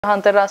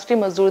अंतर्राष्ट्रीय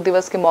मजदूर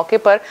दिवस के मौके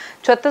पर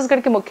छत्तीसगढ़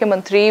के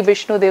मुख्यमंत्री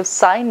विष्णुदेव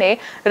साय ने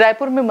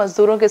रायपुर में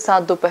मजदूरों के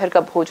साथ दोपहर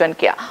का भोजन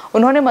किया।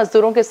 उन्होंने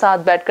मजदूरों के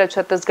साथ बैठकर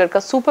छत्तीसगढ़ का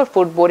सुपर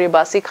फूड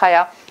बोरेबासी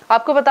खाया।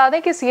 आपको बता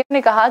दें कि सीएम ने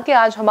कहा कि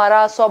आज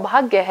हमारा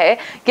सौभाग्य है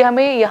कि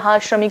हमें यहाँ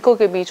श्रमिकों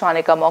के बीच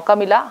आने का मौका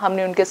मिला।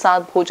 हमने उनके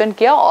साथ भोजन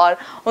किया और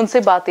उनसे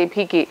बातें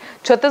भी की।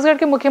 छत्तीसगढ़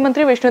के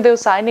मुख्यमंत्री विष्णुदेव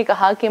साय ने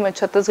कहा कि मैं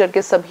छत्तीसगढ़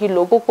के सभी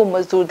लोगों को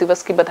मजदूर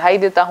दिवस की बधाई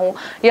देता हूँ।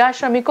 यहाँ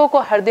श्रमिकों को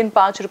हर दिन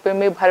 5 रुपए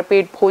में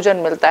भरपेट भोजन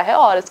मिलता है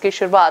और इसकी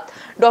शुरुआत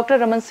डॉक्टर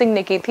रमन सिंह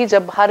ने की थी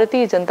जब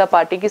भारतीय जनता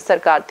पार्टी की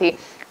सरकार थी।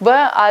 वह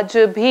आज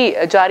भी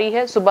जारी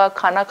है। सुबह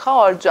खाना खाओ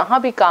और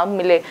जहाँ भी काम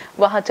मिले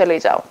वहाँ चले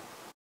जाओ।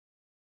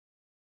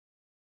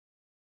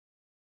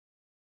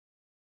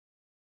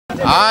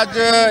 आज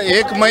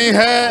 1 मई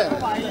है,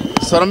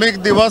 श्रमिक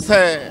दिवस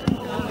है।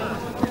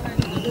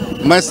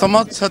 मैं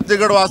समस्त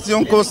छत्तीसगढ़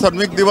वासियों को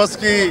श्रमिक दिवस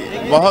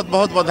की बहुत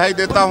बहुत बधाई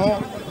देता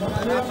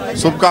हूं,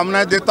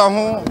 शुभकामनाएं देता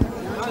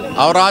हूं।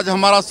 और आज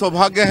हमारा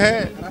सौभाग्य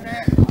है,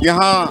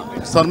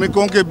 यहां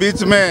श्रमिकों के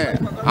बीच में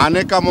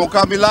आने का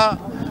मौका मिला,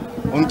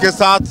 उनके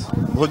साथ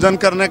भोजन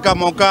करने का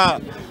मौका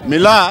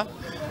मिला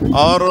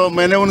और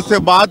मैंने उनसे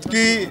बात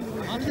की।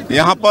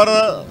 यहां पर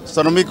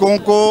श्रमिकों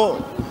को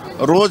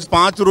रोज़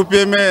 5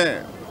 रुपये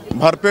में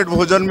भरपेट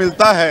भोजन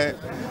मिलता है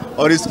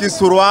और इसकी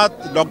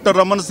शुरुआत डॉक्टर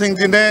रमन सिंह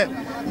जी ने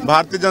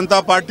भारतीय जनता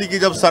पार्टी की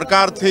जब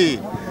सरकार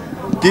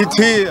की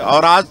थी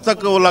और आज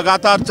तक वो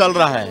लगातार चल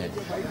रहा है।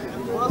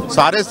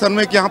 सारे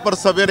श्रमिक यहाँ पर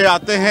सवेरे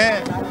आते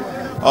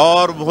हैं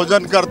और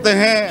भोजन करते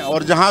हैं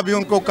और जहाँ भी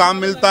उनको काम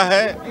मिलता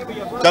है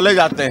चले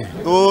जाते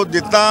हैं। तो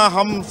जितना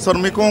हम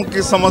श्रमिकों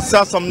की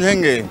समस्या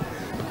समझेंगे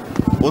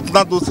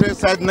उतना दूसरे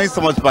शायद नहीं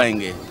समझ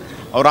पाएंगे।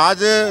 और आज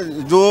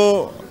जो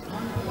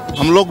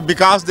हम लोग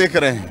विकास देख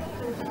रहे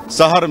हैं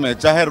शहर में,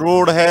 चाहे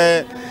रोड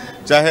है,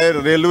 चाहे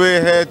रेलवे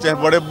है, चाहे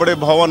बड़े बड़े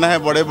भवन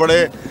हैं, बड़े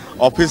बड़े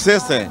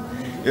ऑफिसेस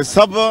हैं, ये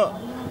सब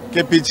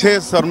के पीछे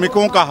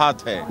श्रमिकों का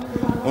हाथ है,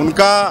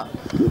 उनका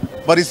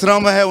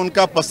परिश्रम है,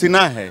 उनका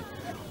पसीना है।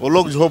 वो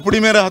लोग झोपड़ी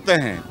में रहते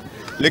हैं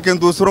लेकिन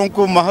दूसरों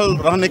को महल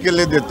रहने के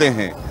लिए देते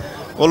हैं।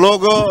 वो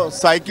लोग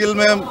साइकिल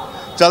में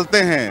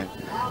चलते हैं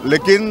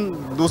लेकिन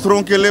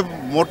दूसरों के लिए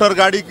मोटर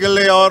गाड़ी के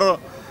लिए और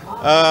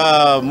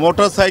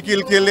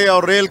मोटरसाइकिल के लिए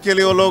और रेल के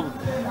लिए वो लोग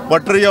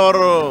पटरी और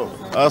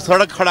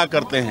सड़क खड़ा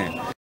करते हैं।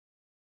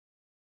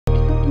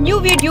 न्यू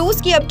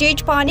वीडियोस की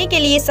अपडेट पाने के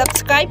लिए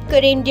सब्सक्राइब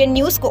करें इंडियन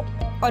न्यूज को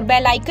और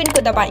बेल आइकन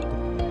को दबाएं।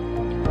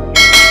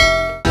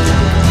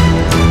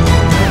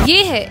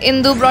 ये है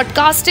इंदू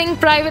ब्रॉडकास्टिंग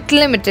प्राइवेट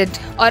लिमिटेड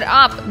और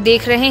आप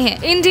देख रहे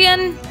हैं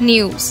इंडियन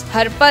न्यूज,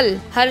 हर पल,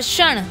 हर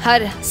क्षण,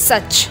 हर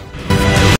सच।